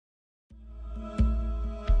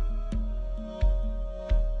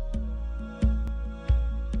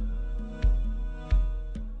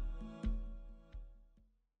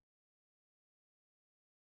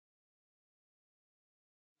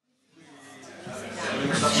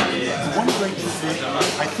One great thing,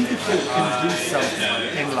 I think if you can do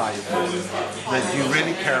something in life that you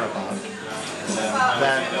really care about,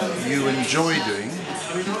 that you enjoy doing,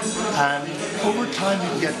 and over time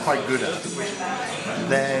you get quite good at it,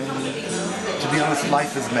 then, to be honest,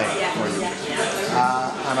 life is made for you.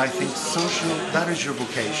 And I think that is your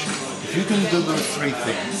vocation. If you can do those three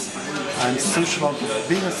things, and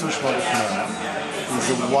being a social entrepreneur is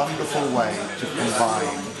a wonderful way to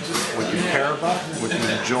combine what you care about, what you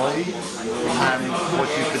enjoy, and what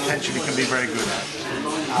you potentially can be very good at.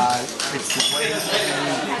 It's a way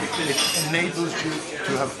it enables you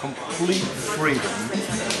to have complete freedom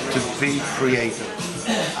to be creative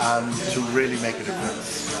and to really make a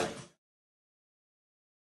difference.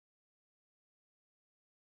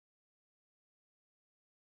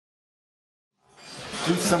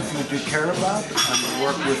 Do something that you care about and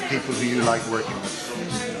work with people who you like working with.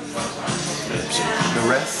 The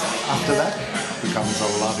rest, after that, becomes a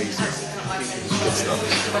lot easier.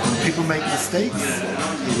 When people make mistakes,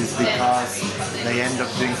 it is because they end up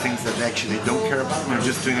doing things that they actually don't care about, and they're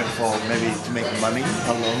just doing it for maybe to make money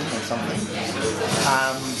alone or something.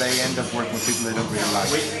 They end up working with people they don't really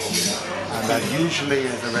like. And that usually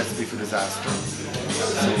is a recipe for disaster.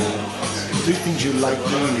 So do things you like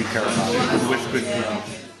doing, you care about, and with good people.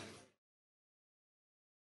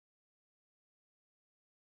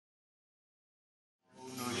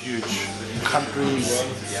 Huge countries,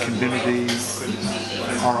 communities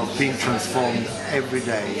are being transformed every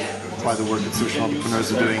day by the work that social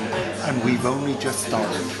entrepreneurs are doing, and we've only just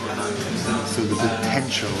started. So the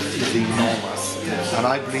potential is enormous, and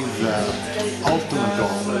I believe the ultimate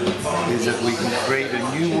goal is that we can create a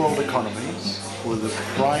new world economy where the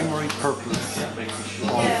primary purpose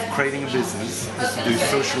of creating a business is to do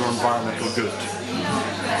social or environmental good.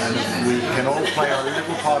 And if we can all play our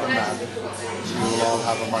little part in that, we will all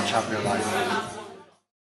have a much happier life.